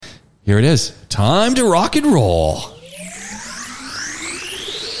Here it is. Time to rock and roll.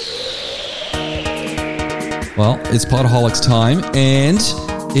 Well, it's Podaholics time, and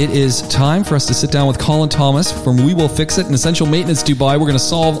it is time for us to sit down with Colin Thomas from We Will Fix It and Essential Maintenance Dubai. We're going to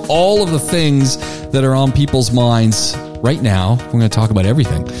solve all of the things that are on people's minds right now. We're going to talk about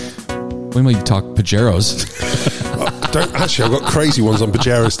everything. We might talk Pajeros. I've got crazy ones on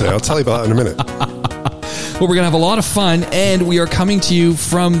Pajeros Day. I'll tell you about that in a minute. But we're going to have a lot of fun, and we are coming to you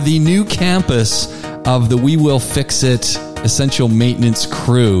from the new campus of the We Will Fix It Essential Maintenance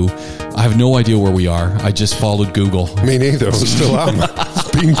crew. I have no idea where we are. I just followed Google. Me neither. I still am. It's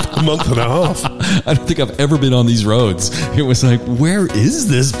been a month and a half. I don't think I've ever been on these roads. It was like, where is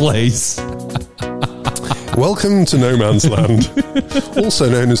this place? Welcome to No Man's Land, also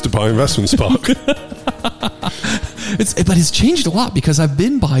known as Dubai Investments Park. But it's changed a lot because I've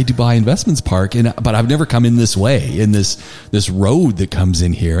been by Dubai Investments Park, but I've never come in this way, in this road that comes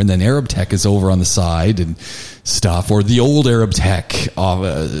in here, and then Arab Tech is over on the side and stuff, or the old Arab Tech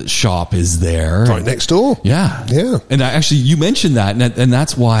shop is there. Right next door. Yeah. Yeah. And you mentioned that, and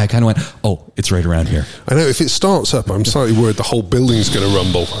that's why I kind of went, oh, it's right around here. I know, if it starts up, I'm slightly worried the whole building's going to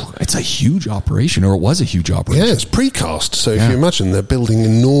rumble. It's a huge operation, or it was a huge operation. Yeah, it's precast, so if you imagine, they're building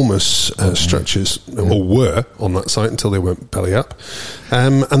enormous structures, or were on that site until they went belly up.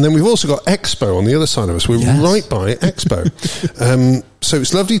 And then we've also got Expo on the other side of us. We're right by Expo. So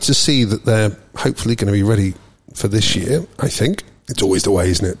it's lovely to see that they're hopefully going to be ready for this year, I think. It's always the way,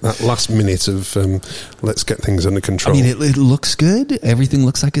 isn't it? That last minute of let's get things under control. I mean, it looks good. Everything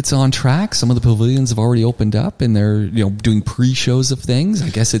looks like it's on track. Some of the pavilions have already opened up, and they're doing pre-shows of things. I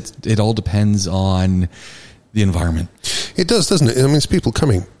guess it all depends on the environment. It does, doesn't it? I mean, it's people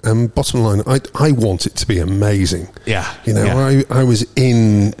coming. Bottom line, I want it to be amazing. Yeah. I was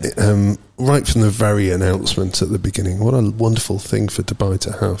in right from the very announcement at the beginning. What a wonderful thing for Dubai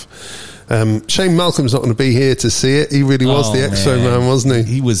to have. Shane Malcolm's not going to be here to see it. He really was the Expo man, wasn't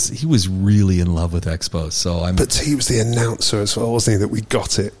he? He was really in love with Expo. But he was the announcer as well, wasn't he? That we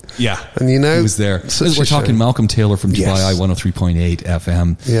got it. Yeah, and he was there. We're talking Malcolm Taylor from Dubai 103.8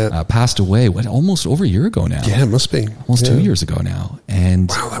 FM. Yeah, passed away almost over a year ago now. Yeah, it must be almost 2 years ago now. And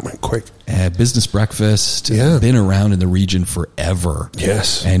wow, that went quick. Business Breakfast. Been around in the region forever.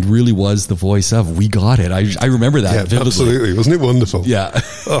 Yes, and really was the voice of We Got It. I remember that vividly. Absolutely, wasn't it wonderful? Yeah.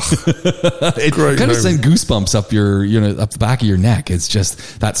 It Great kind of sent goosebumps up up the back of your neck. It's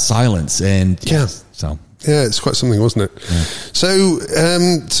just that silence, and it's quite something, wasn't it? Yeah. So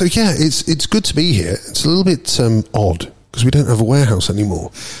it's good to be here. It's a little bit odd because we don't have a warehouse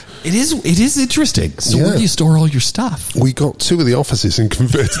anymore. It is interesting. So where do you store all your stuff? We got two of the offices and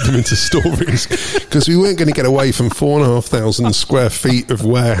converted them into storerooms because we weren't going to get away from 4,500 square feet of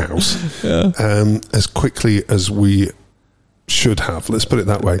warehouse as quickly as we should have, let's put it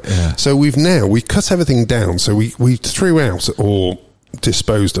that way. So we cut everything down, so we threw out or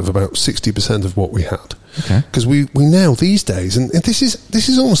disposed of about 60% of what we had. Okay. Because we now these days, and this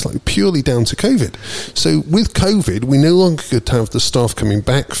is almost like purely down to COVID. So with COVID, we no longer could have the staff coming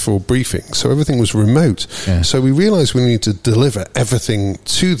back for briefings, so everything was remote. Yeah. So we realised we needed to deliver everything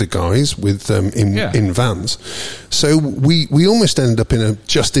to the guys with in vans. So we almost ended up in a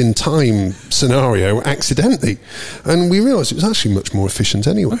just-in-time scenario accidentally, and we realised it was actually much more efficient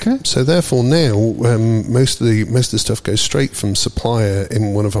anyway. Okay. So therefore now most of the stuff goes straight from supplier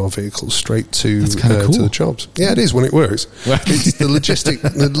in one of our vehicles straight to cool. the jobs. Yeah, it is when it works. It's the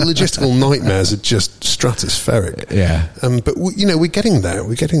logistical nightmares are just stratospheric. Yeah. But we're getting there.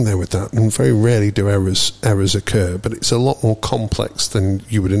 We're getting there with that, and very rarely do errors occur. But it's a lot more complex than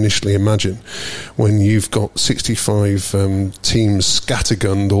you would initially imagine when you've got 65 teams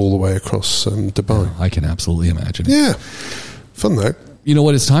scattergunned all the way across Dubai. I can absolutely imagine. Yeah, fun though. You know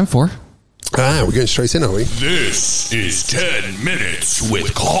what it's time for? We're going straight in, are we? This is 10 Minutes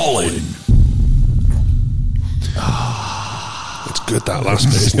with Colin. It's good, that last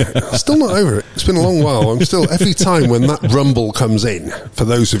bit, isn't it? I'm still not over it. It's been a long while. I'm still, every time when that rumble comes in, for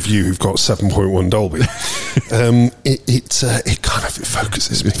those of you who've got 7.1 Dolby, it kind of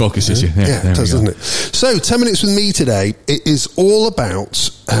focuses me. It focuses you. Yeah, it does, doesn't it? So, 10 Minutes with me today, it is all about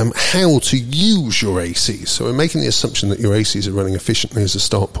how to use your ACs. So we're making the assumption that your ACs are running efficiently as a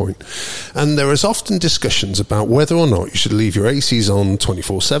start point. And there is often discussions about whether or not you should leave your ACs on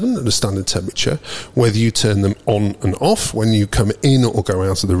 24/7 at a standard temperature, whether you turn them on and off when you come in or go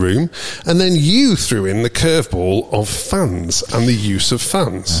out of the room, and then you threw in the curveball of fans and the use of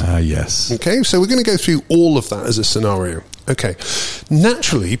fans. Yes. Okay, so we're going to go through all of that as a scenario. Okay,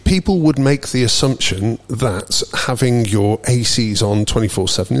 naturally, people would make the assumption that having your ACs on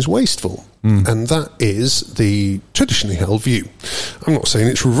 24/7 is wasteful. And that is the traditionally held view. I'm not saying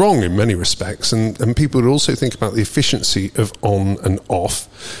it's wrong in many respects, and people would also think about the efficiency of on and off.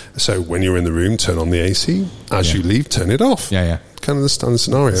 So when you're in the room, turn on the AC. As you leave, turn it off. Yeah. Kind of the standard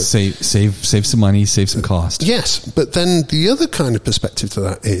scenario. Save some money, save some cost. Yes, but then the other kind of perspective to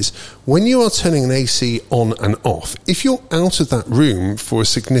that is when you are turning an AC on and off, if you're out of that room for a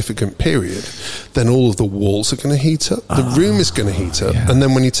significant period, then all of the walls are going to heat up, the room is going to heat up, and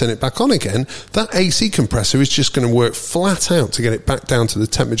then when you turn it back on again, that AC compressor is just going to work flat out to get it back down to the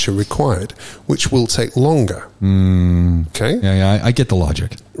temperature required, which will take longer. Okay? Yeah, I get the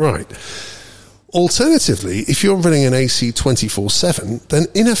logic. Right. Alternatively, if you're running an AC 24/7, then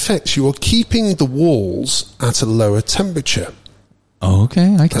in effect you are keeping the walls at a lower temperature. Oh,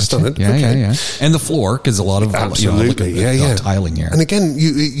 okay, I That's get done it. it. Yeah, Okay. yeah. And the floor, because a lot of Absolutely, look at tiling here. And again,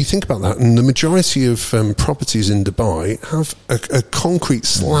 you think about that, and the majority of properties in Dubai have a concrete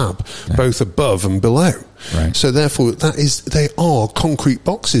slab, both above and below. Right. So therefore, they are concrete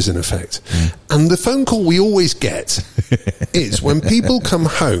boxes in effect. And the phone call we always get is when people come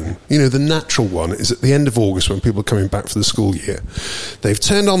home. The natural one is at the end of August when people are coming back for the school year. They've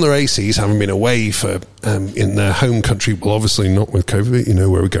turned on their ACs, having been away for in their home country. Well, obviously not with COVID, but you know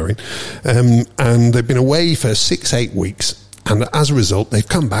where we're going. And they've been away for 6-8 weeks. And as a result, they've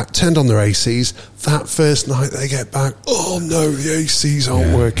come back, turned on their ACs. That first night they get back, oh no, the ACs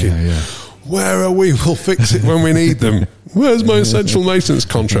aren't working. Yeah. Where are we? We'll fix it when we need them. Where's my essential maintenance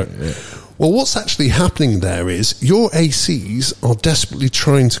contract? Well, what's actually happening there is your ACs are desperately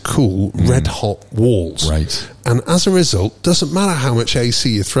trying to cool red hot walls. Right. And as a result, doesn't matter how much AC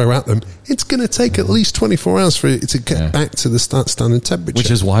you throw at them, it's going to take at least 24 hours for it to get back to the standard temperature. Which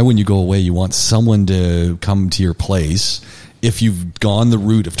is why when you go away, you want someone to come to your place, if you've gone the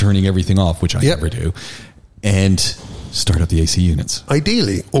route of turning everything off, which I never do, and start up the AC units.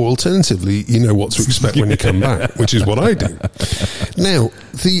 Ideally, or alternatively, you know what to expect when you come back, which is what I do. Now,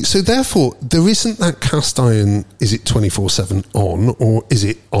 so therefore, there isn't that cast iron, is it 24/7 on, or is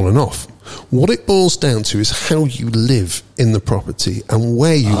it on and off? What it boils down to is how you live in the property and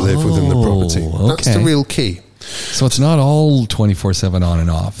where you live within the property. That's the real key. So it's not all 24/7 on and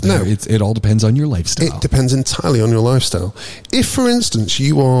off. No. It all depends on your lifestyle. It depends entirely on your lifestyle. If, for instance,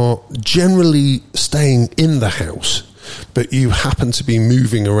 you are generally staying in the house, but you happen to be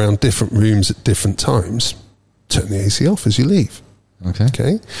moving around different rooms at different times, turn the AC off as you leave.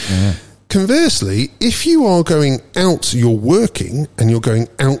 Okay? Yeah. Conversely, if you are going out, you're working, and you're going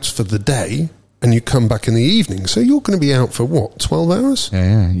out for the day, and you come back in the evening, so you're going to be out for, 12 hours?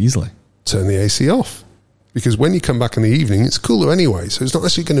 Yeah, easily. Turn the AC off. Because when you come back in the evening, it's cooler anyway, so it's not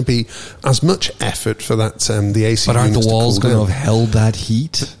actually going to be as much effort for that the AC. But aren't the units to walls cool going to down. have held that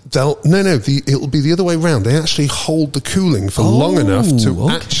heat? No, it'll be the other way around. They actually hold the cooling for long enough to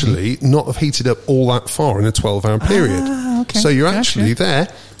actually not have heated up all that far in a 12-hour period. Okay. So you're actually there.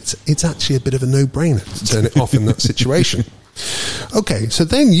 It's actually a bit of a no-brainer to turn it off in that situation. Okay, so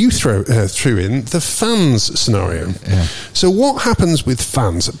then you threw in the fans scenario. Yeah. So what happens with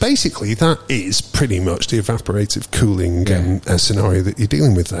fans? Basically, that is pretty much the evaporative cooling scenario that you're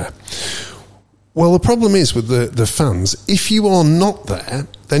dealing with there. Well, the problem is with the fans, if you are not there,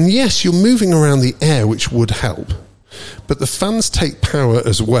 then yes, you're moving around the air, which would help. But the fans take power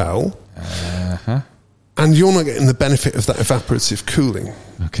as well. And you're not getting the benefit of that evaporative cooling.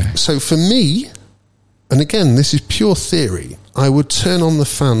 Okay. So for me, and again, this is pure theory, I would turn on the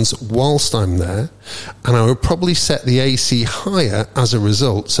fans whilst I'm there, and I would probably set the AC higher as a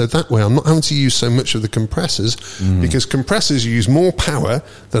result, so that way I'm not having to use so much of the compressors, because compressors use more power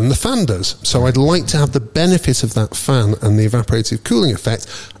than the fan does. So I'd like to have the benefit of that fan and the evaporative cooling effect,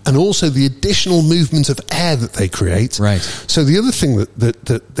 and also the additional movement of air that they create. Right. So the other thing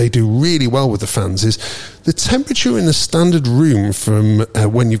that they do really well with the fans is the temperature in a standard room from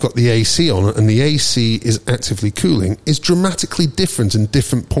when you've got the AC on and the AC is actively cooling is dramatically different in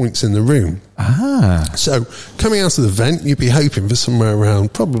different points in the room. So coming out of the vent, you'd be hoping for somewhere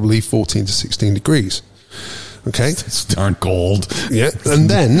around probably 14 to 16 degrees. Okay. It's darn cold. Yeah. And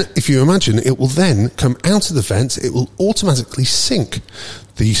then, if you imagine, it will then come out of the vent, it will automatically sink.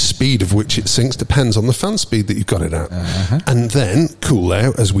 The speed of which it sinks depends on the fan speed that you've got it at. And then cool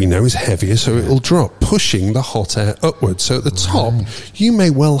air, as we know, is heavier, so it will drop, pushing the hot air upwards. So at the top, you may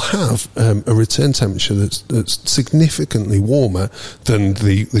well have a return temperature that's significantly warmer than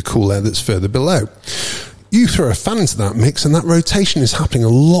the cool air that's further below. You throw a fan into that mix and that rotation is happening a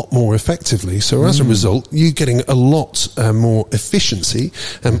lot more effectively. So as a result, you're getting a lot more efficiency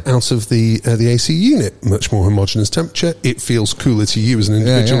out of the AC unit. Much more homogeneous temperature. It feels cooler to you as an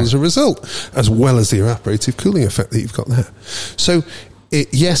individual as a result, as well as the evaporative cooling effect that you've got there. So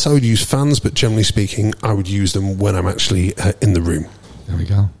Yes, I would use fans, but generally speaking, I would use them when I'm actually in the room. There we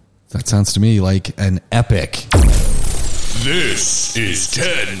go. That sounds to me like an epic. This is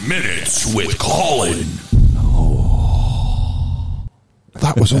 10 Minutes with Colin.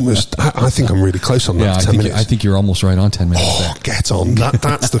 That was almost... I think I'm really close on that. Yeah, 10 minutes. I think you're almost right on 10 minutes there. Oh, get on.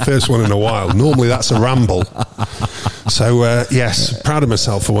 That's the first one in a while. Normally that's a ramble. So, yes, proud of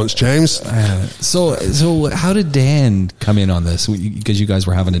myself for once, James. So how did Dan come in on this? Because you guys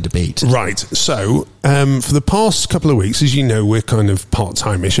were having a debate. Right. So, for the past couple of weeks, as you know, we're kind of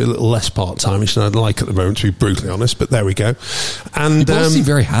part-time-ish, a little less part-time-ish than I'd like at the moment, to be brutally honest, but there we go. And You both seem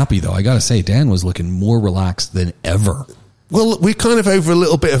very happy, though. I got to say, Dan was looking more relaxed than ever. Well, we're kind of over a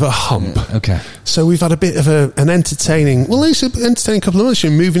little bit of a hump. Yeah, okay. So we've had a bit of an entertaining couple of months.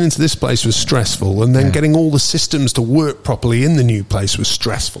 Moving into this place was stressful, and then getting all the systems to work properly in the new place was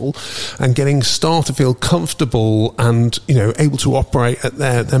stressful, and getting staff to feel comfortable and, able to operate at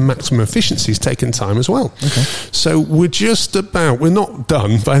their maximum efficiency has taken time as well. Okay. So we're not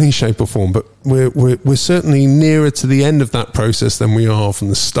done by any shape or form, but we're certainly nearer to the end of that process than we are from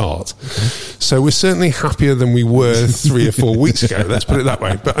the start. Okay. So we're certainly happier than we were 3 or 4 weeks ago, let's put it that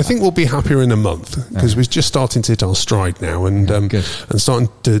way. But I think we'll be happier in a month, because we're just starting to hit our stride now, and starting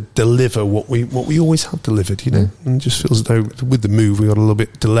to deliver what we always have delivered, and it just feels as though with the move we got a little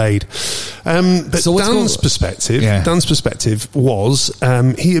bit delayed. But so Dan's perspective was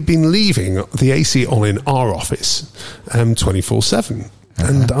he had been leaving the AC on in our office 24/7,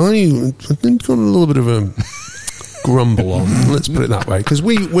 and I got a little bit of a grumble on, let's put it that way, because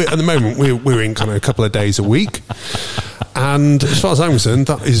we're at the moment we're in kind of a couple of days a week, and as far as I'm concerned,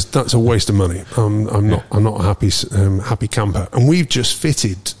 that's a waste of money. I'm not a happy camper, and we've just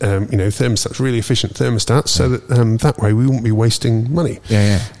fitted thermostats, really efficient thermostats, so that that way we won't be wasting money.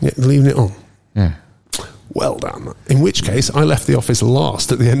 Leaving it on. Yeah. Well done. In which case, I left the office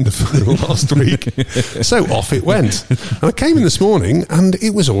last at the end of last week. So off it went. And I came in this morning and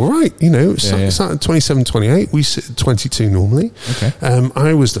it was all right. It started at 27, 28. We sit at 22 normally. Okay.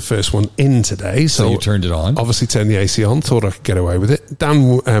 I was the first one in today. So you turned it on? Obviously turned the AC on. Thought I could get away with it.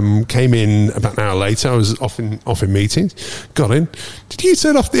 Dan came in about an hour later. I was off in meetings. Got in. Did you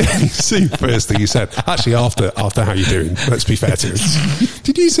turn off the AC? First thing you said. Actually, after how you doing? Let's be fair to him.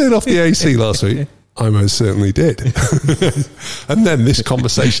 Did you turn off the AC last week? I most certainly did. And then this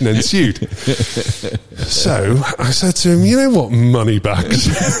conversation ensued. So I said to him, you know what, money bags.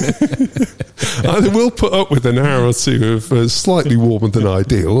 Either we'll put up with an hour or two of slightly warmer than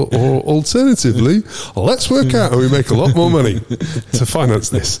ideal, or alternatively, let's work out how we make a lot more money to finance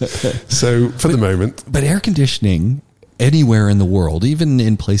this. So for the moment. But air conditioning anywhere in the world, even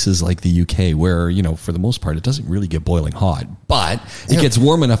in places like the UK, where, for the most part, it doesn't really get boiling hot, but it gets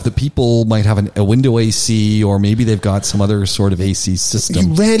warm enough that people might have a window AC, or maybe they've got some other sort of AC system.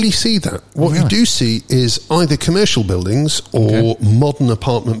 You rarely see that. What you do see is either commercial buildings or modern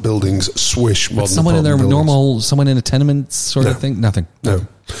apartment buildings, someone in their someone in a tenement sort of thing? Nothing. No.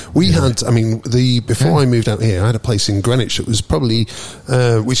 We had, before I moved out here, I had a place in Greenwich that was probably,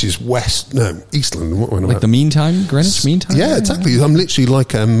 which is East London. Like the Meantime, Greenwich Meantime? Yeah, exactly. I'm literally like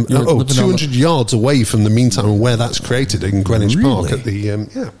 200 yards away from the Meantime, where that's created in Greenwich Park at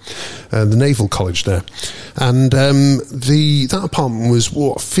the Naval College there. And that apartment was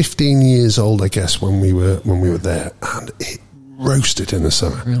 15 years old, I guess, when we were there, and it roasted in the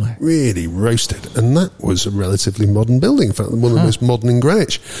summer. Really roasted. And that was a relatively modern building. In fact, one of the most modern in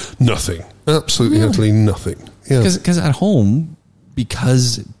Greenwich. Nothing. Absolutely, utterly nothing. Because at home,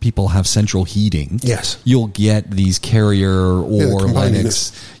 because people have central heating, you'll get these Carrier or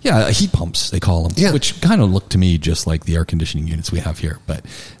Lennox, heat pumps, they call them, which kind of look to me just like the air conditioning units we have here. But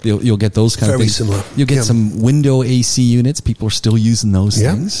you'll get those kind of things. Very similar. You'll get some window AC units. People are still using those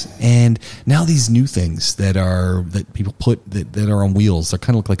things. And now these new things that people put that are on wheels, they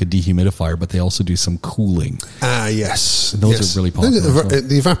kind of look like a dehumidifier, but they also do some cooling. Yes. And those are really popular.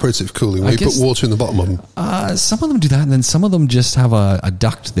 The evaporative cooling, where you put water in the bottom of them. Some of them do that, and then some of them just have a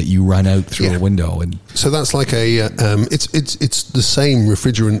duct that you run out through a window, and so that's like it's the same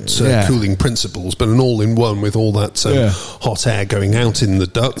refrigerant cooling principles, but an all-in-one with all that hot air going out in the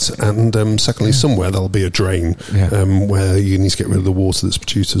duct, and secondly, somewhere there'll be a drain where you need to get rid of the water that's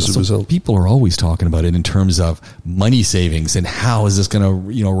produced as a result. People are always talking about it in terms of money savings and how is this going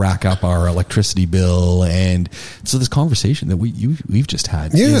to rack up our electricity bill, and so this conversation that we've just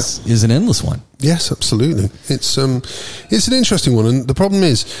had is an endless one. Yes, absolutely. It's an interesting one, and the problem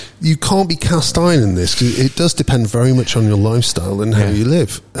is you can't be cast iron in this, because it does depend very much on your lifestyle and how you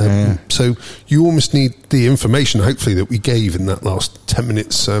live. live. So you almost need the information, hopefully, that we gave in that last 10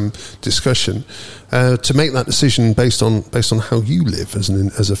 minutes discussion to make that decision based on how you live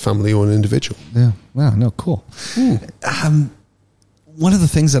as a family or an individual. Yeah. Wow. No. Cool. One of the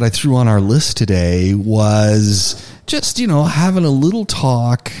things that I threw on our list today was just, having a little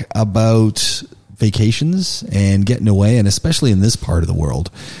talk about vacations and getting away, and especially in this part of the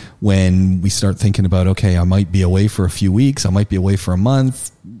world, when we start thinking about, okay, I might be away for a few weeks, I might be away for a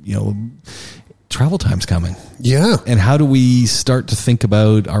month, travel time's coming. Yeah. And how do we start to think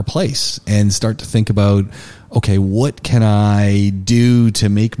about our place and start to think about, okay, what can I do to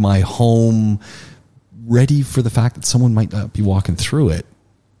make my home ready for the fact that someone might not be walking through it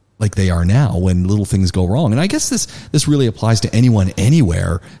like they are now when little things go wrong. And I guess this really applies to anyone,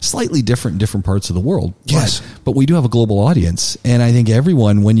 anywhere, slightly different in different parts of the world. Yes. But we do have a global audience. And I think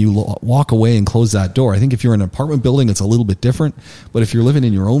everyone, when you walk away and close that door, I think if you're in an apartment building, it's a little bit different. But if you're living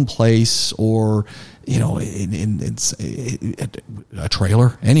in your own place or, it's a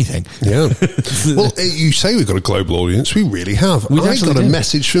trailer, anything. Yeah. Well, you say we've got a global audience. We really have. I got a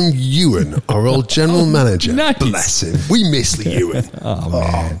message from Ewan, our old general manager. Nice. Bless him. We miss Lee Ewan. Oh,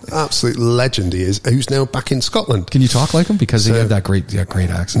 man. Absolute legend he is, who's now back in Scotland. Can you talk like him? Because you have that great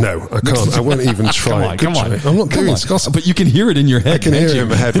accent. No, I can't. I won't even try. Come on. I'm not doing Scotland. But you can hear it in your head. I can hear it in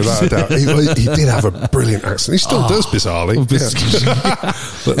my head without a doubt. He did have a brilliant accent. He still does, bizarrely.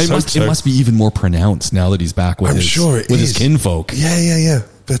 It must be even more pronounced now that he's back with his kinfolk. Yeah.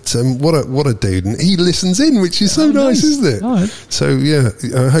 But what a dude, and he listens in, which is so nice, isn't it? Right. So yeah,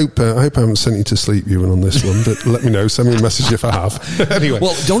 I hope I haven't sent you to sleep, Ewan, on this one. But let me know. Send me a message if I have. Anyway,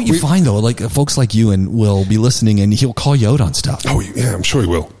 well, don't you find though, like folks like Ewan will be listening and he'll call you out on stuff. Oh yeah, I'm sure he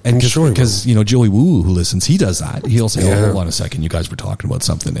will. And because Joey Woo, who listens, he does that. He'll say, "Oh, hold on a second, you guys were talking about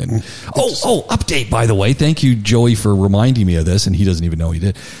something." And update, by the way, thank you, Joey, for reminding me of this. And he doesn't even know he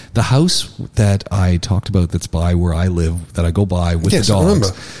did. The house that I talked about that's by where I live, that I go by with the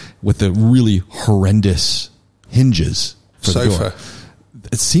dogs, with the really horrendous hinges for the door.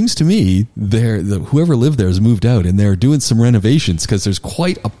 It seems to me whoever lived there has moved out and they're doing some renovations because there's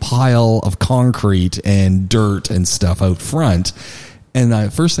quite a pile of concrete and dirt and stuff out front. And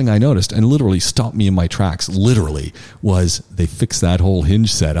the first thing I noticed, and literally stopped me in my tracks, was they fixed that whole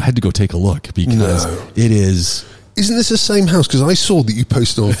hinge set. I had to go take a look because it is... Isn't this the same house? Because I saw that you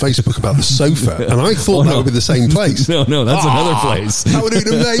posted on Facebook about the sofa, and I thought that would be the same place. No, that's another place. That would have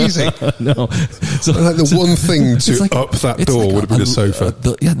been amazing. No. So, the one thing to up that door would have been a sofa.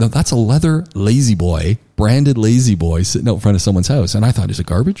 That's a leather Lazy Boy, branded Lazy Boy, sitting out front of someone's house. And I thought, is it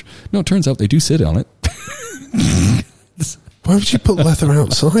garbage? No, it turns out they do sit on it. Why would you put leather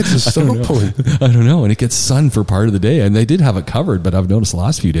outside as a start point? I don't know. And it gets sun for part of the day. And they did have it covered, but I've noticed the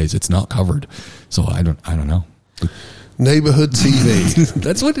last few days it's not covered. So I don't know. Neighborhood TV.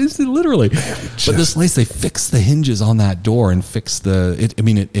 That's what it is, literally. But this place, they fixed the hinges on that door and fixed I'm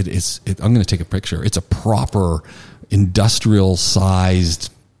going to take a picture. It's a proper industrial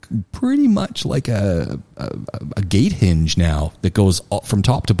sized, pretty much like a gate hinge now that goes from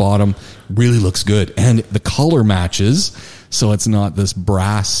top to bottom. Really looks good. And the color matches. So it's not this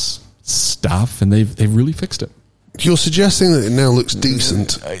brass stuff. And they've really fixed it. You're suggesting that it now looks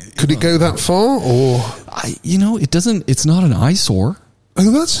decent. Could it go that far, or it doesn't? It's not an eyesore.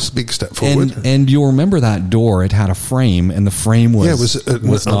 Oh, that's a big step forward. And you'll remember that door. It had a frame, and the frame was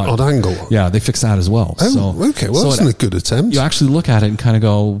an odd angle. Yeah, they fixed that as well. Oh, okay. Well, that's a good attempt. You actually look at it and kind of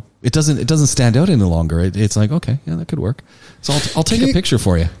go, it doesn't stand out any longer. It's like, okay, yeah, that could work. So I'll take a picture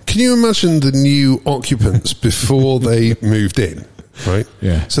for you. Can you imagine the new occupants before they moved in? Right.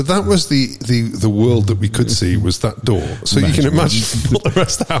 Yeah. So that was the world that we could see was that door. So you can imagine what the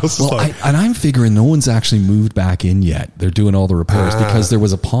rest of the house is like. And I'm figuring no one's actually moved back in yet. They're doing all the repairs because there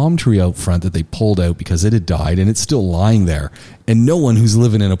was a palm tree out front that they pulled out because it had died and it's still lying there. And no one who's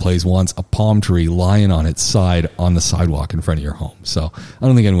living in a place wants a palm tree lying on its side on the sidewalk in front of your home. So I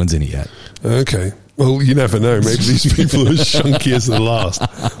don't think anyone's in it yet. Okay. Well, you never know. Maybe these people are as chunky as the last.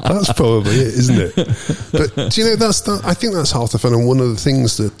 That's probably it, isn't it? But do you know I think that's half the fun. And one of the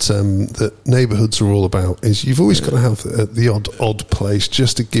things that neighbourhoods are all about is you've always got to have the odd place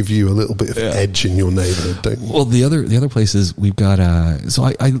just to give you a little bit of edge in your neighbourhood, don't you? Well, the other place is we've got. So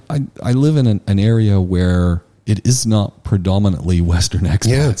I live in an area where it is not predominantly Western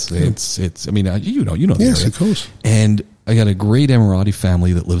expats. Yeah. It's. I mean, you know. The yes, area. Of course. And I got a great Emirati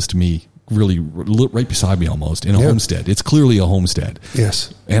family that lives to me. Really right beside me almost in a homestead. It's clearly a homestead.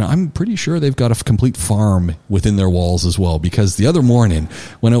 Yes. And I'm pretty sure they've got a complete farm within their walls as well, because the other morning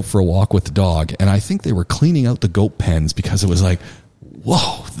went out for a walk with the dog and I think they were cleaning out the goat pens because it was like,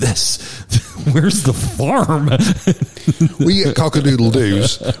 whoa, where's the farm? We get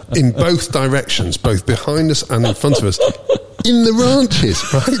cock-a-doodle-doos in both directions, both behind us and in front of us, in the ranches,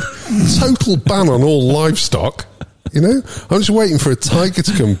 right? Total ban on all livestock. You know, I'm just waiting for a tiger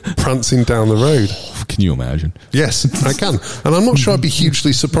to come prancing down the road. Can you imagine? Yes, I can. And I'm not sure I'd be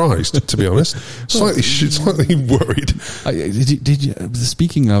hugely surprised, to be honest. Slightly worried. Did you,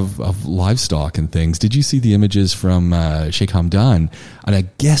 speaking of livestock and things, did you see the images from Sheikh Hamdan? And I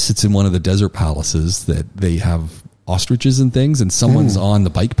guess it's in one of the desert palaces that they have ostriches and things, and someone's on the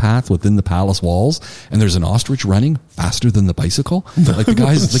bike path within the palace walls, and there's an ostrich running faster than the bicycle. Like the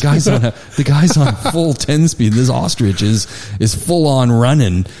guy's on full 10 speed. This ostrich is full on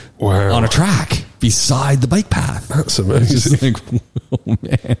running on a track beside the bike path. That's amazing. It's like, oh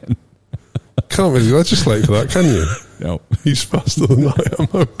man. Can't really legislate for that, can you? No. He's faster than I am.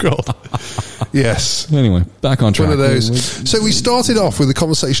 Oh, God. Yes. Anyway, back on track. One of those. So we started off with a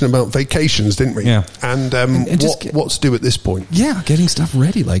conversation about vacations, didn't we? Yeah. And what to do at this point. Yeah, getting stuff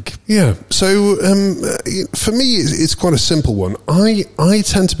ready. Yeah. So for me, it's quite a simple one. I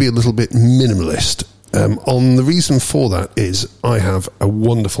tend to be a little bit minimalist. On the reason for that is I have a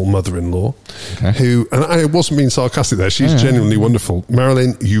wonderful mother-in-law who, and I wasn't being sarcastic there, she's genuinely wonderful.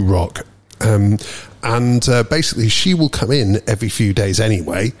 Marilyn, you rock. And basically she will come in every few days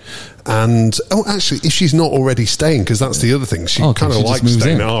anyway. And actually, if she's not already staying, because that's the other thing, she kind of likes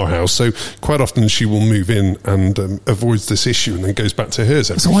staying at our house. So quite often she will move in and avoids this issue, and then goes back to hers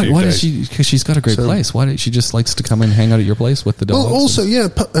every few days. Why does she? Because she's got a great place. Why she just likes to come and hang out at your place with the dogs? Well, also,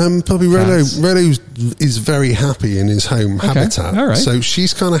 Puppy Rolo is very happy in his home habitat. All right. So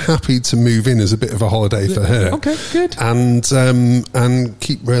she's kind of happy to move in as a bit of a holiday for her. Okay, good. And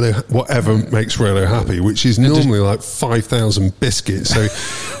keep Rolo, whatever makes Rolo happy, which is normally like 5,000 biscuits. So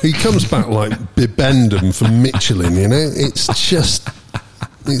he comes back like bibendum from Michelin, you know? It's just,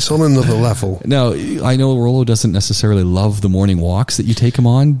 it's on another level. Now, I know Rolo doesn't necessarily love the morning walks that you take him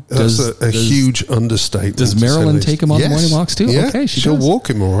on. That's a huge understatement. Does Marilyn take him on the morning walks too? Yeah, okay, she'll walk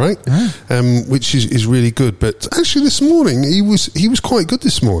him all right, which is really good. But actually this morning, he was quite good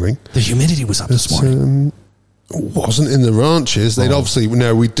this morning. The humidity was up this morning. Wasn't in the ranches. They'd obviously,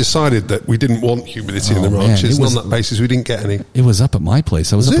 we decided that we didn't want humidity in the ranches. And on that basis, we didn't get any. It was up at my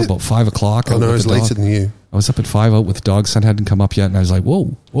place. I was up at about 5 o'clock. Oh, no, it was later than you. I was up at 5 out with the dog. Sun hadn't come up yet, and I was like,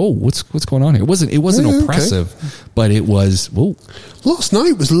 whoa, what's going on here? It wasn't oppressive, but it was, whoa. Last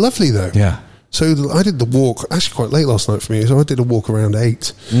night was lovely, though. Yeah. So I did the walk, actually quite late last night for me, so I did a walk around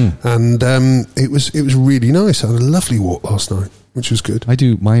 8. And it was really nice. I had a lovely walk last night, which was good. I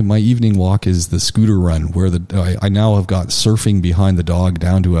do, my evening walk is the scooter run, where I now have got surfing behind the dog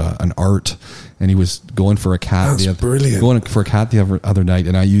down to an art, and he was going for a cat. That's brilliant. Going for a cat the other night,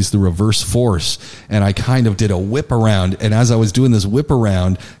 and I used the reverse force, and I kind of did a whip around, and as I was doing this whip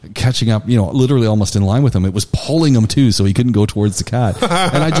around, catching up, literally almost in line with him, it was pulling him too, so he couldn't go towards the cat.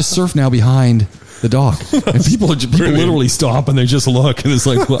 And I just surf now behind the dog, and people literally stop and they just look, and it's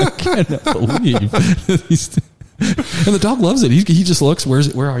like, well, I cannot believe and the dog loves it. He just looks. Where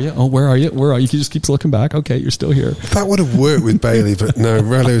are you? Oh, where are you? Where are you? He just keeps looking back. Okay, you're still here. That would have worked with Bailey, but no,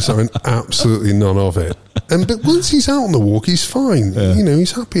 Rolo's having absolutely none of it. But once he's out on the walk, he's fine. Yeah.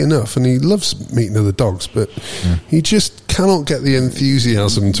 He's happy enough, and he loves meeting other dogs. But he just cannot get the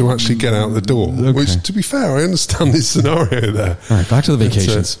enthusiasm to actually get out the door. Okay. Which, to be fair, I understand this scenario there. All right, back to the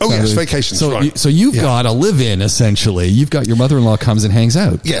vacations. Vacations. So, right. So you've got a live-in essentially. You've got your mother-in-law comes and hangs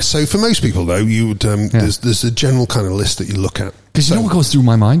out. Yeah. So for most people, though, you would there's a general kind of list that you look at. Because you know what goes through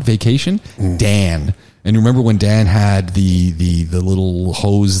my mind? Vacation. Dan. And remember when Dan had the little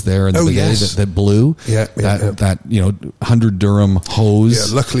hose there in the bidet that blew? That 100 dirham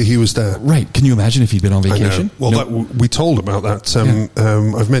hose. Yeah, luckily he was there. Right. Can you imagine if he'd been on vacation? Well, we told about that.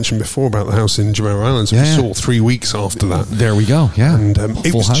 I've mentioned before about the house in Jumeirah Islands. We saw 3 weeks after that. There we go. Yeah. And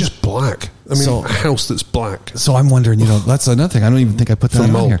it was just black. I mean, a house that's black. So I'm wondering, that's another thing. I don't even think I put that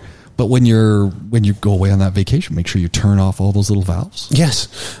on here. But when you go away on that vacation, make sure you turn off all those little valves.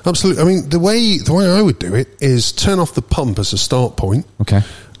 Yes, absolutely. I mean, the way I would do it is turn off the pump as a start point,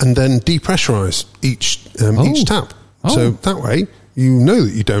 and then depressurize each tap. So that way, you know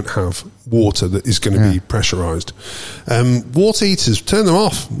that you don't have water that is going to be pressurized. Water heaters, turn them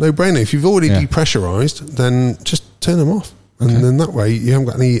off. No brainer. If you've already depressurized, then just turn them off. And then that way you haven't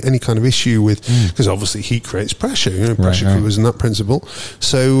got any kind of issue with, because obviously heat creates pressure, pressure coolers and that principle.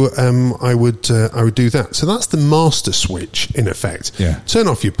 So I would do that. So that's the master switch in effect. Yeah. Turn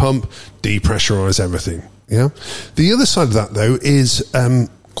off your pump, depressurize everything. Yeah. The other side of that though is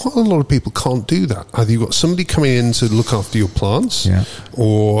quite a lot of people can't do that. Either you've got somebody coming in to look after your plants,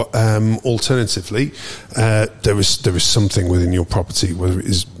 or alternatively, there is something within your property, whether it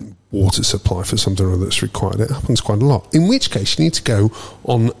is water supply for something or other that's required. It happens quite a lot. In which case, you need to go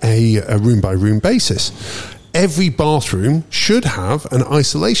on a room-by-room basis. Every bathroom should have an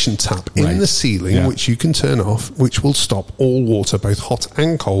isolation tap in the ceiling, which you can turn off, which will stop all water, both hot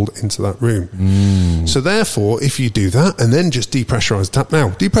and cold, into that room. So therefore, if you do that and then just depressurize the tap. Now,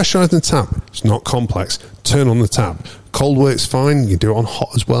 depressurizing the tap, it's not complex. Turn on the tap. Cold works fine. You can do it on hot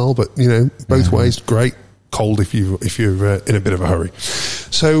as well, but, both ways, great. Cold if you're in a bit of a hurry.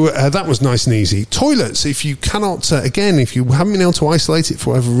 So that was nice and easy. Toilets, if you cannot, again, if you haven't been able to isolate it for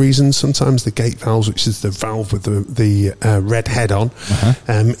whatever reason, sometimes the gate valves, which is the valve with the red head on,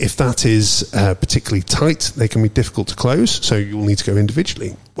 if that is particularly tight, they can be difficult to close, so you'll need to go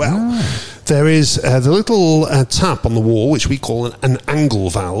individually. Well, there is the little tap on the wall, which we call an angle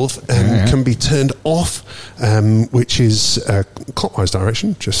valve, can be turned off, which is clockwise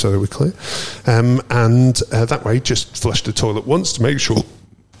direction, just so that we're clear. And that way, just flush the toilet once to make sure.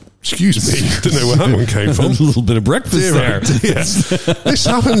 Excuse me, didn't know where that one came from. A little bit of breakfast there. Yes. This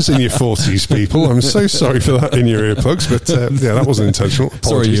happens in your 40s, people. I'm so sorry for that in your earplugs, but that wasn't intentional.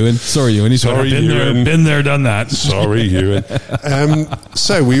 Apologies. Sorry, Ewan. Been there, done that. Sorry, Ewan.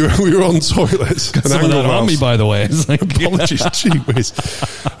 So we were on toilets. Got some of that on me, by the way. Apologies, gee whiz.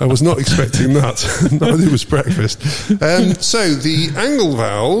 I was not expecting that. Neither was breakfast. So the angle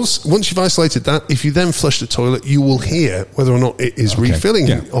valves, once you've isolated that, if you then flush the toilet, you will hear whether or not it is refilling.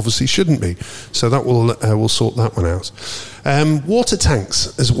 Yeah. Obviously shouldn't be, so that will sort that one out. Water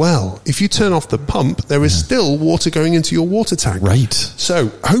tanks as well. If you turn off the pump, there is still water going into your water tank. Right.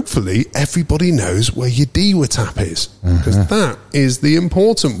 So hopefully everybody knows where your DEWA tap is, because that is the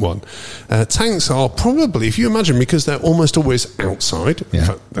important one. Tanks are probably, if you imagine, because they're almost always outside, in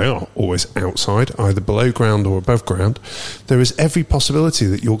fact they are always outside, either below ground or above ground, there is every possibility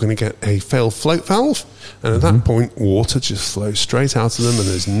that you're going to get a failed float valve, and at that point water just flows straight out of them and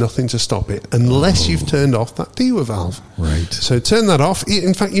there's nothing to stop it unless you've turned off that DEWA valve. Right. So turn that off.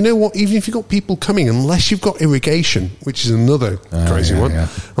 In fact, you know what? Even if you've got people coming, unless you've got irrigation, which is another crazy one,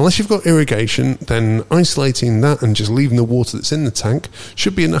 unless you've got irrigation, then isolating that and just leaving the water that's in the tank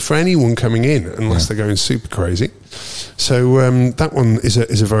should be enough for anyone coming in, unless they're going super crazy. So that one is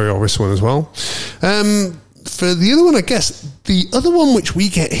a very obvious one as well. For the other one, I guess, the other one which we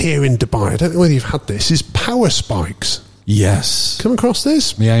get here in Dubai, I don't know whether you've had this, is power spikes. Yes. Come across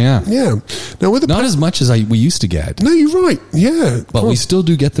this? Yeah. Now, with not as much as we used to get. No, you're right. Yeah. But we still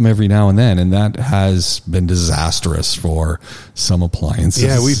do get them every now and then, and that has been disastrous for some appliances.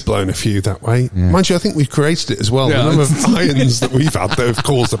 Yeah, we've blown a few that way. Yeah. Mind you, I think we've created it as well. Yeah. The number of irons that we've had that have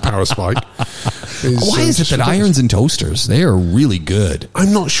caused a power spike. Why is it that irons and toasters, they are really good?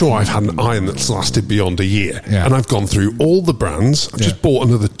 I'm not sure I've had an iron that's lasted beyond a year. Yeah. And I've gone through all the brands. I've just bought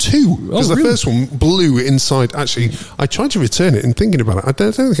another 2. Because the first one blew inside. Actually, I tried to return it, and thinking about it, I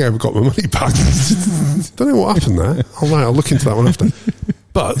don't think I ever got my money back. Don't know what happened there. I'll look into that one after.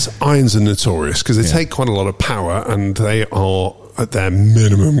 But irons are notorious because they take quite a lot of power, and they are at their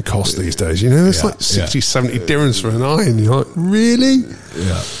minimum cost these days. It's like 60, 70 dirhams for an iron. You're like, really?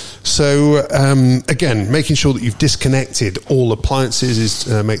 Yeah. So, again, making sure that you've disconnected all appliances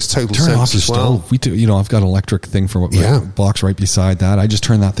makes total sense off as well. Stove. We do, I've got an electric thing for box right beside that. I just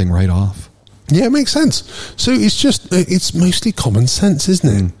turn that thing right off. Yeah, it makes sense. So it's mostly common sense,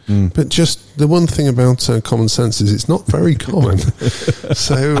 isn't it? But just the one thing about common sense is it's not very common.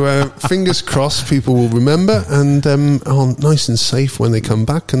 So fingers crossed people will remember and are nice and safe when they come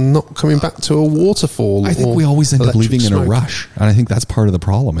back and not coming back to a waterfall. I think we always end up leaving in a rush. And I think that's part of the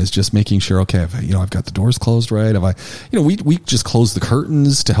problem is just making sure, okay, I've got the doors closed right. We just close the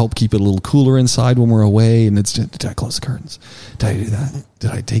curtains to help keep it a little cooler inside when we're away. And did I close the curtains? Did I do that?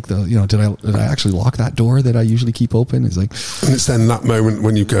 Did I take did I actually lock that door that I usually keep open? It's like, and it's then that moment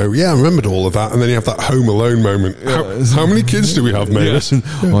when you go, I remembered all of that. And then you have that Home Alone moment. How many kids do we have, Mavis? Yeah.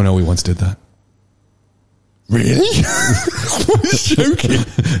 Oh no, we once did that. Really? I was joking.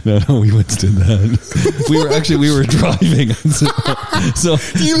 No, we once did that. We were driving. So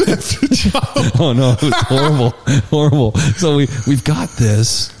you left a child. Oh no, it was horrible. So we've got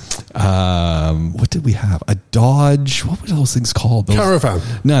this. What did we have? A Dodge. What were those things called? Caravan.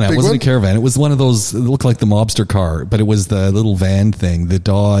 No, it wasn't a caravan. It was one of those. It looked like the mobster car, but it was the little van thing. The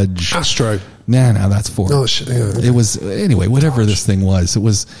Dodge Astro. No, that's Ford. Oh, yeah. It was anyway. Whatever this thing was, it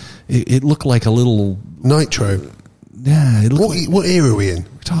was. It looked like a little Nitro. Yeah. What era are we in?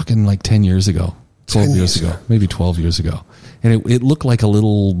 We're talking like 10 years ago, 12 years ago, maybe 12 years ago, and it looked like a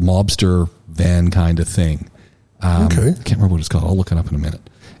little mobster van kind of thing. Okay. I can't remember what it's called. I'll look it up in a minute.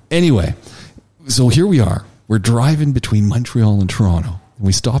 Anyway, so here we are. We're driving between Montreal and Toronto.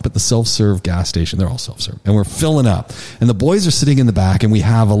 We stop at the self-serve gas station. They're all self-serve. And we're filling up. And the boys are sitting in the back, and we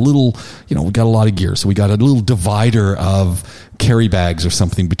have a little, we got a lot of gear. So we got a little divider of carry bags or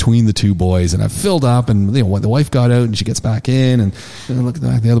something between the two boys. And I've filled up, and the wife got out, and she gets back in, and look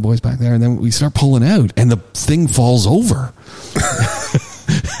at the other boys back there. And then we start pulling out, and the thing falls over.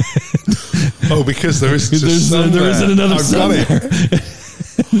 Oh, because there isn't another sun there.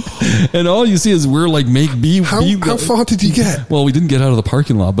 And all you see is we're like how far did you get? Well, we didn't get out of the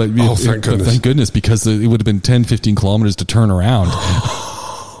parking lot, but thank goodness, because it would have been 10, 15 kilometers to turn around.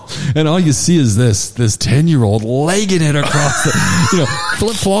 And all you see is this 10-year-old legging it across the,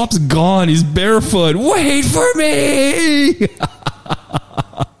 flip-flops gone. He's barefoot. Wait for me.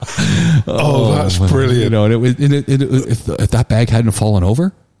 Oh, that's brilliant. And if that bag hadn't fallen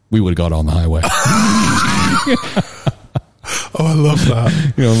over, we would have got on the highway. Oh, I love that.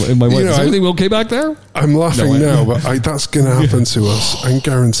 And my wife, is everything okay back there? I'm laughing now, but that's going to happen to us. I can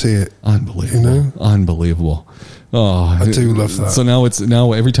guarantee it. Unbelievable. Unbelievable. Oh, I do love that. So now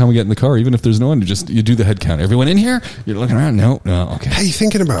every time we get in the car, even if there's no one, you do the head count. Everyone in here? You're looking around? No, okay. Hey,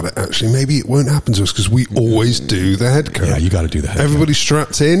 thinking about it, actually, maybe it won't happen to us because we always do the head count. Yeah, you got to do the head count. Everybody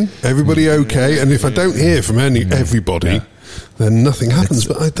strapped in, everybody okay, and if I don't hear from everybody, then nothing happens.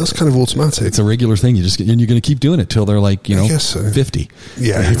 But that's kind of automatic. It's a regular thing. You're going to keep doing it till they're like, 50.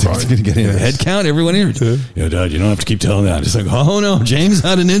 Yeah, you're going to get in a head count. Everyone here. Yeah, Dad, you don't have to keep telling that. It's like, oh no, James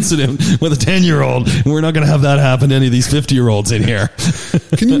had an incident with a 10-year-old, and we're not going to have that happen to any of these 50-year-olds in here.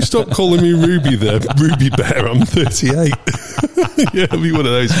 Can you stop calling me Ruby the Ruby Bear? I'm 38. Yeah, it'll be one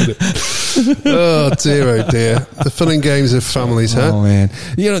of those. Oh dear. The fun and games of families, huh? Oh man.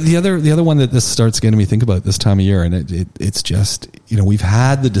 The other one that this starts getting me think about this time of year, and it's just, we've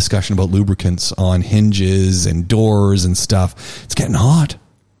had the discussion about lubricants on hinges and doors and stuff. It's getting hot.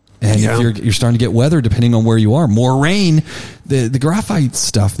 And if you're starting to get weather, depending on where you are, more rain, the graphite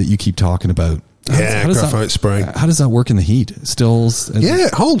stuff that you keep talking about. Graphite spray. How does that work in the heat? It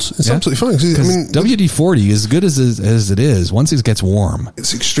holds. It's absolutely fine. WD-40, as good as it is, once it gets warm,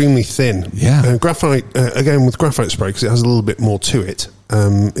 it's extremely thin. Yeah. And graphite, again, with graphite spray, because it has a little bit more to it,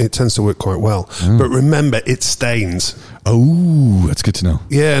 it tends to work quite well. But remember, it stains. Oh, that's good to know.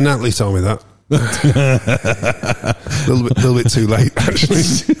 Yeah, Natalie told me that. A little bit too late, actually.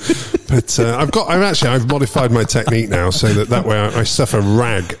 But I've modified my technique now so that way I stuff a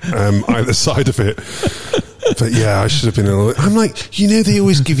rag either side of it. But yeah, I should have been a little. I'm like, they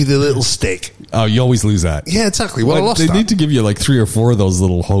always give you the little stick. Oh, you always lose that. Yeah, exactly. Well, I lost they that. Need to give you like 3 or 4 of those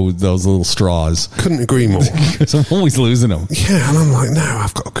little straws. Couldn't agree more. So I'm always losing them. Yeah, and I'm like, no,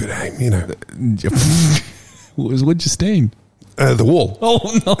 I've got a good aim. What'd you stain? The wall. Oh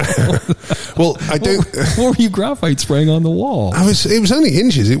no! Well, I don't. What were you graphite spraying on the wall? It was only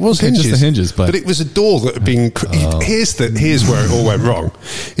hinges. It was hinges. Just the hinges, but it was a door that had been. Here's where it all went wrong.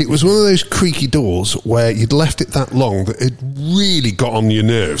 It was one of those creaky doors where you'd left it that long that it really got on your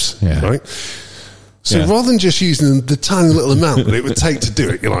nerves. Yeah. Right. So rather than just using the tiny little amount that it would take to do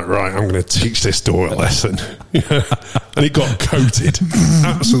it, you're like, right, I'm going to teach this door a lesson. And it got coated,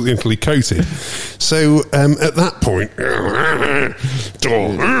 absolutely coated. So at that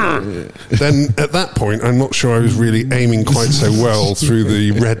point, I'm not sure I was really aiming quite so well through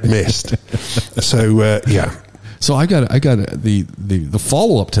the red mist. So So I got the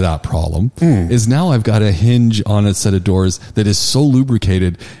follow up to that problem is now I've got a hinge on a set of doors that is so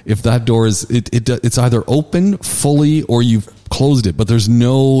lubricated. If that door is it's either open fully or you've closed it, but there's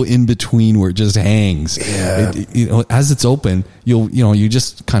no in between where it just hangs. Yeah. As it's open, you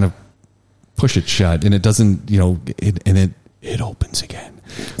just kind of push it shut, and it doesn't. It opens again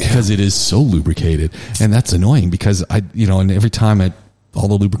because it is so lubricated, and that's annoying because and every time all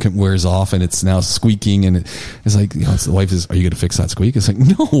the lubricant wears off and it's now squeaking, and it's like, the wife is, are you going to fix that squeak? It's like,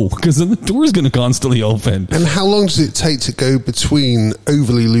 no, because then the door's going to constantly open. And how long does it take to go between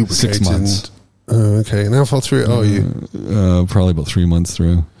overly lubricated? 6 months. Okay. And how far through it are you? Probably about 3 months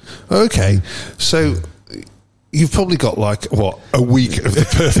through. Okay. So you've probably got a week of the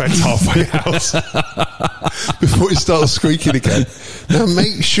perfect halfway house before it starts squeaking again. Now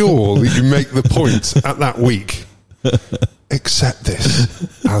make sure that you make the point at that week. Accept this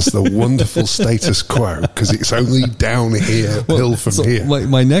as the wonderful status quo because it's only downhill from here.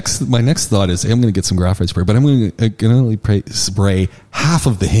 My next thought is I'm going to get some graphite spray, but I'm going to only spray half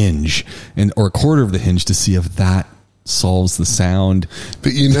of the hinge or a quarter of the hinge to see if that solves the sound.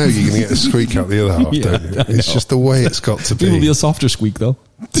 But you're going to get a squeak out the other half, don't you? It's just the way it's got to be. It'll be a softer squeak though.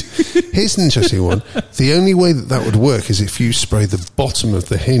 Here's an interesting one. The only way that would work is if you spray the bottom of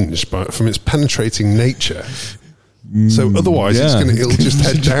the hinge from its penetrating nature. So otherwise, yeah. it'll just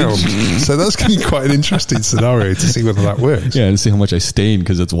head down. So that's going to be quite an interesting scenario to see whether that works. Yeah, to see how much I stain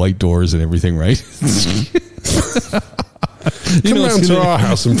because it's white doors and everything, right? Come round to our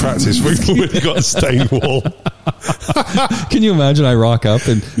house and practice. We've already got a stained wall. Can you imagine? I rock up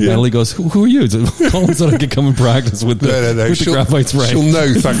and Natalie goes, "Who are you?" Colin said I could come and practice with the, No. with the graphite spray. She'll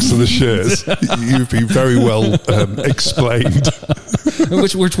know thanks to the shirts. You've been very well explained.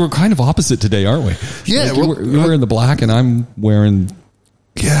 which we're kind of opposite today, aren't we? Yeah, Like you're wearing the black and I'm wearing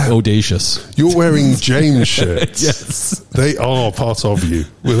audacious. You're wearing James shirts. Yes, They are part of you,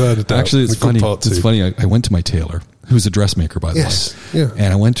 without a doubt. actually, it's They've got funny. part It's two. funny. I went to my tailor, who's a dressmaker, by the Yes, way. yeah.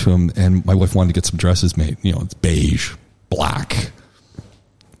 And I went to him, and my wife wanted to get some dresses made. You know, it's beige, black,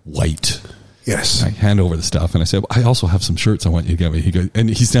 white. Yes. I hand over the stuff, and I said, "I also have some shirts I want you to get me." He goes, and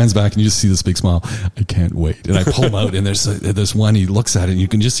he stands back, and you just see this big smile. I can't wait. And I pull him out, and there's one. He looks at it, and you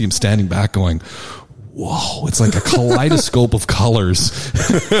can just see him standing back, going, "Whoa!" It's like a kaleidoscope of colors.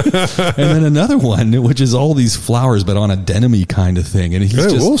 And then another one, which is all these flowers, but on a denim-y kind of thing. And he's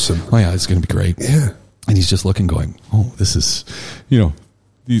just awesome. Oh yeah, it's going to be great. Yeah. And he's just looking, going, "Oh, this is, you know."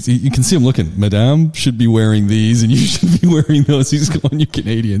 You can see him looking. Madame should be wearing these, and you should be wearing those. He's going, "You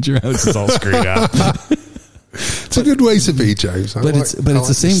Canadians, your house is all screwed up." It's a good way to be, James. But it's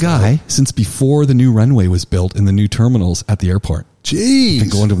the same guy since before the new runway was built and the new terminals at the airport. Jeez. Been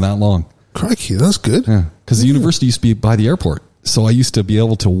going to him that long. Crikey, that's good. Yeah, because the university used to be by the airport. So I used to be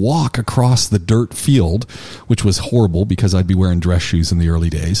able to walk across the dirt field, which was horrible because I'd be wearing dress shoes in the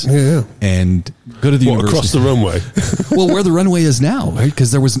early days. Yeah. And go to the university. Across the runway? Well, where the runway is now, right? Because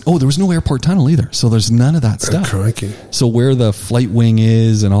there was no airport tunnel either. So there's none of that stuff. Crikey. So where the flight wing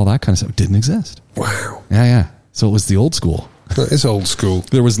is and all that kind of stuff didn't exist. Wow. Yeah. So it was the old school. That is old school.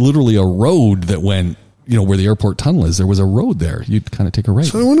 There was literally a road that went, where the airport tunnel is. There was a road there. You'd kind of take a right.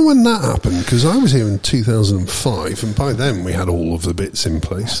 So I wonder when that happened, because I was here in 2005, and by then we had all of the bits in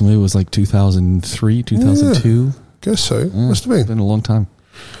place. So maybe it was like 2003, 2002. Guess so. Must have It's been. been a long time.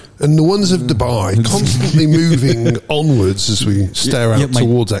 And the ones of Dubai constantly moving onwards as we stare out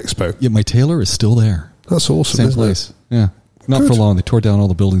towards Expo. Yeah, my tailor is still there. That's awesome. Same isn't place. It? Yeah. Not Good. for long. They tore down all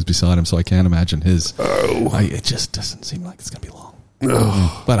the buildings beside him, so I can't imagine his. Oh. It just doesn't seem like it's going to be long.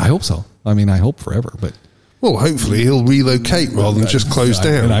 But I hope so. I mean, I hope forever, but. Well, hopefully he'll relocate rather than just close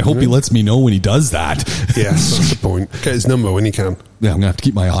down. And I hope he lets me know when he does that. Yes, that's the point. Get his number when you can. Yeah, I'm going to have to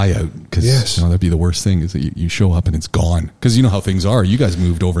keep my eye out because that'd be the worst thing is that you show up and it's gone. Because you know how things are. You guys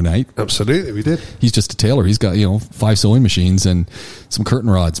moved overnight. Absolutely, we did. He's just a tailor. He's got, 5 sewing machines and some curtain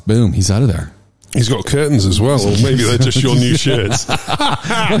rods. Boom, he's out of there. He's got curtains as well, or maybe they're just your new shirts.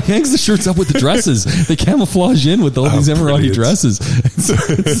 Well, he hangs the shirts up with the dresses. They camouflage in with all these Emirati brilliant. dresses.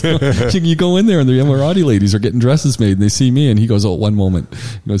 So you go in there and the Emirati ladies are getting dresses made and they see me and he goes, "Oh, one moment."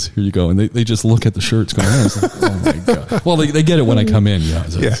 He goes, "Here you go." And they just look at the shirts going, "Oh my God." Well, they get it when I come in.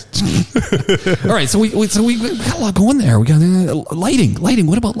 So all right. So we got a lot going there. We got lighting.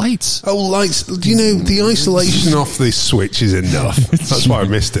 What about lights? Oh, lights. Do you know, the isolation off this switch is enough. That's why I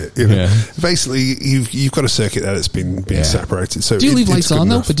missed it. Yeah. Basically, you've got a circuit there that's been separated. So do you leave it's lights good on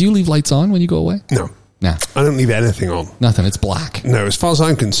though? enough. But do you leave lights on when you go away? No. Nah. I don't leave anything on. Nothing. It's black. No, as far as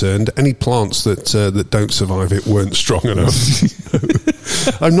I'm concerned, any plants that don't survive it weren't strong enough.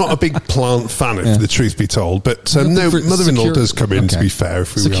 I'm not a big plant fan, if the truth be told. But no, mother-in-law does come in, to be fair.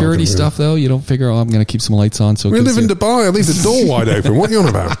 If we security stuff, though, you don't figure, I'm going to keep some lights on. So we live in Dubai. I leave the door wide open. What are you on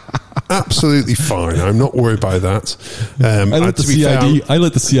about? Absolutely fine. I'm not worried by that. I let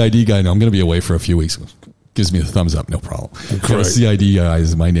the CID guy know I'm going to be away for a few weeks. Gives me the thumbs up, no problem. The CID guy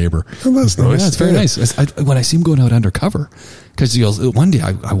is my neighbor. Oh, that's nice. Yeah, it's very nice. When I see him going out undercover, because he goes, one day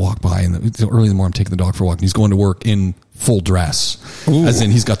I walk by and early in the morning I'm taking the dog for a walk and he's going to work in full dress. Ooh. As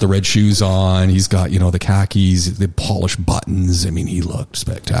in he's got the red shoes on, he's got, the khakis, the polished buttons. I mean, he looked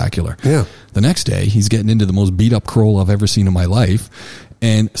spectacular. Yeah. The next day he's getting into the most beat up Corolla I've ever seen in my life.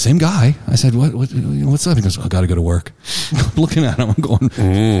 And same guy. I said, what's up? He goes, I got to go to work. I'm looking at him. I'm going,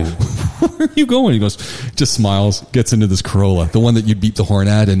 where are you going? He goes, just smiles, gets into this Corolla, the one that you'd beep the horn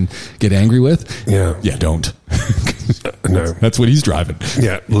at and get angry with. Yeah. Yeah, don't. No. That's what he's driving.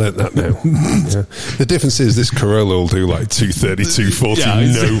 Yeah, learn that now. Yeah. The difference is this Corolla will do like 230,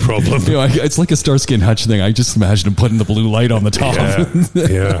 240, no problem. It's like a Starsky and Hutch thing. I just imagine him putting the blue light on the top.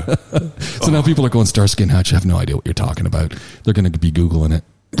 Yeah. So now people are going, Starsky and Hutch. I have no idea what you're talking about. They're going to be Googling it.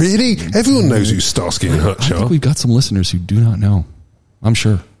 Really? Everyone knows who Starsky and Hutch I are. think we've got some listeners who do not know. I'm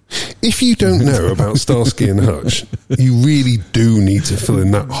sure. If you don't know about Starsky and Hutch, you really do need to fill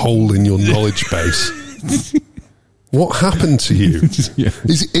in that hole in your knowledge base. What happened to you?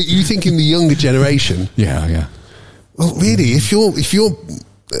 Are you thinking the younger generation? Yeah. Well, really, if you're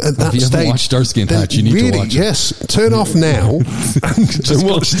at that If you stage, haven't watched Starsky and then Hutch, you need to really, watch it. yes, turn off now and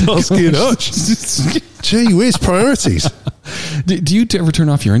watch Starsky and Hutch. Gee whiz, priorities. Do you ever turn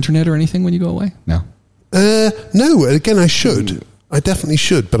off your internet or anything when you go away? No. No, again, I should. I definitely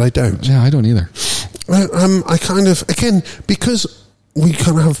should, but I don't. Yeah, I don't either. I kind of, again, because we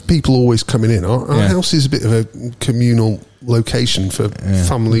kind of have people always coming in. Our house is a bit of a communal location for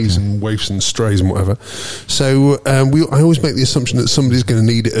families and waifs and strays and whatever. So I always make the assumption that somebody's going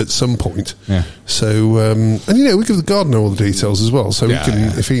to need it at some point. Yeah. So, and we give the gardener all the details as well. So he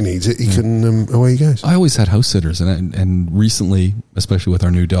can, if he needs it, he can, away he goes. I always had house sitters, and recently, especially with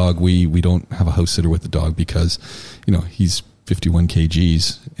our new dog, we don't have a house sitter with the dog because, he's 51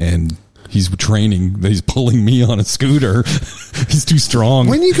 kgs and he's training. He's pulling me on a scooter. He's too strong.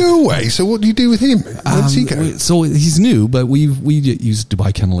 When you go away, so what do you do with him? Where does he go? So he's new, but we use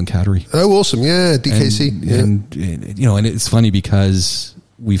Dubai Kennel and Cattery. Oh, awesome! Yeah, DKC. And it's funny because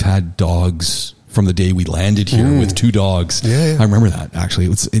we've had dogs from the day we landed here with 2 dogs. Yeah. I remember that actually.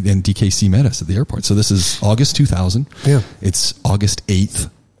 And DKC met us at the airport. So this is August 2000. Yeah, it's August 8th,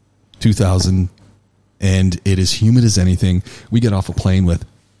 2000, and it is humid as anything. We get off a plane with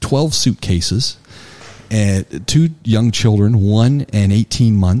 12 suitcases and 2 young children, 1 and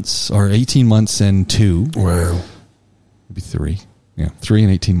 18 months, or 18 months and 2. Wow. Maybe 3. Yeah, 3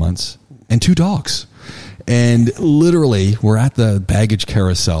 and 18 months. And 2 dogs. And literally, we're at the baggage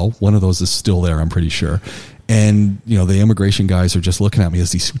carousel. One of those is still there, I'm pretty sure. And, the immigration guys are just looking at me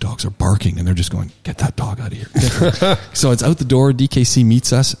as these 2 dogs are barking, and they're just going, get that dog out of here. So it's out the door. DKC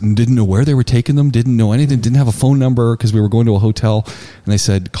meets us and didn't know where they were taking them, didn't know anything, didn't have a phone number because we were going to a hotel. And they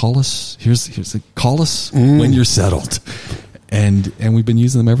said, call us. Call us when you're settled. And we've been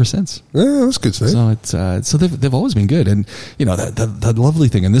using them ever since. Yeah, that's good to know. So so they've always been good. And the lovely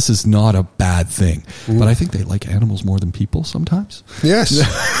thing, and this is not a bad thing, but I think they like animals more than people sometimes. Yes.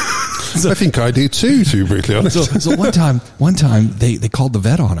 I think I do too, to be brutally honest. So one time they called the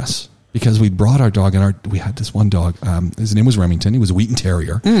vet on us because we brought our dog, and we had this one dog. His name was Remington. He was a Wheaten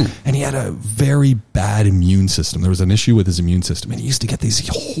Terrier, and he had a very bad immune system. There was an issue with his immune system, and he used to get these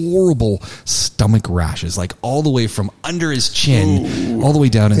horrible stomach rashes, like all the way from under his chin, all the way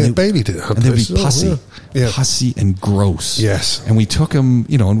down. And baby did have and they'd be pussy. Pussy and gross. Yes. And we took him,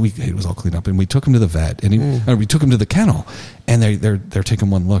 and it was all cleaned up, and we took him to the vet, and we took him to the kennel, and they're taking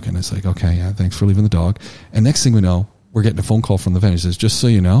one look, and it's like, okay, yeah, thanks for leaving the dog. And next thing we know, we're getting a phone call from the vet. He says, just so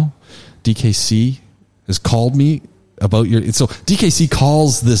you know, DKC has called me about your... So DKC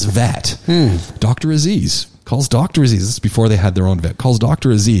calls this vet, Dr. Aziz. Calls Dr. Aziz. This is before they had their own vet. Calls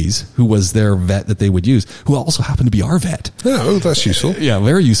Dr. Aziz, who was their vet that they would use, who also happened to be our vet. Oh, that's useful. Yeah,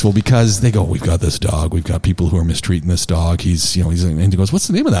 very useful because they go, we've got this dog. We've got people who are mistreating this dog. And he goes, what's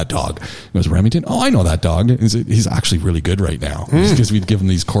the name of that dog? He goes, Remington. Oh, I know that dog. He's actually really good right now because we'd give him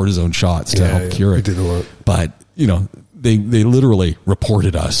these cortisone shots to help cure it. We did a lot. But, they literally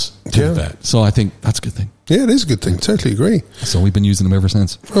reported us to the vet. So I think that's a good thing. Yeah, it is a good thing. Totally agree. So we've been using them ever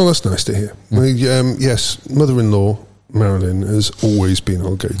since. Oh, that's nice to hear. Yeah. Yes, mother-in-law Marilyn has always been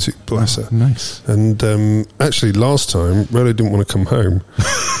our go-to. Bless her. Nice. And actually, last time, Rollo didn't want to come home.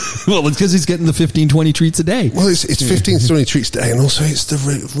 Well, it's because he's getting the 15, 20 treats a day. Well, it's 15 to 20 treats a day, and also it's the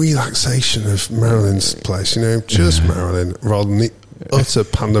relaxation of Marilyn's place. Just Marilyn, rather than the utter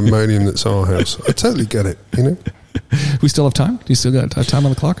pandemonium that's our house. I totally get it, We still have time? Do you still got time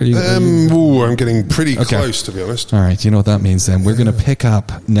on the clock? Or I'm getting pretty close, to be honest. All right, you know what that means then. We're going to pick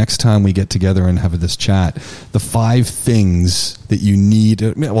up next time we get together and have this chat, the 5 things that you need.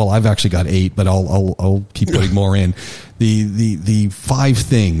 Well, I've actually got 8, but I'll keep putting more in. The 5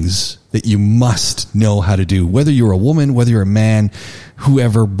 things that you must know how to do, whether you're a woman, whether you're a man,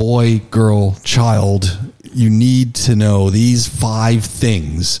 whoever, boy, girl, child, you need to know these 5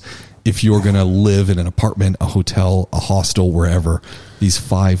 things if you're going to live in an apartment, a hotel, a hostel, wherever. These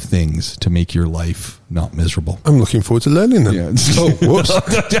 5 things to make your life not miserable. I'm looking forward to learning them. Yeah. Oh, whoops.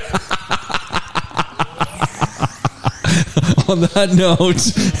 On that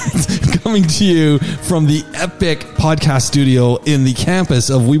note, coming to you from the epic podcast studio in the campus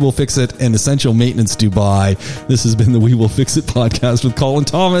of We Will Fix It and Essential Maintenance Dubai, this has been the We Will Fix It podcast with Colin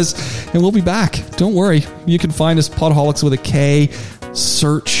Thomas, and we'll be back. Don't worry. You can find us, Podaholics with a K.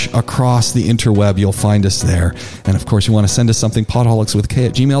 Search across the interweb. You'll find us there. And of course, you want to send us something,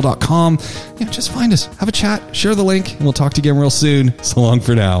 podaholicswithk@gmail.com. Just find us, have a chat, share the link, and we'll talk to you again real soon. So long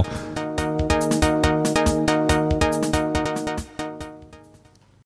for now.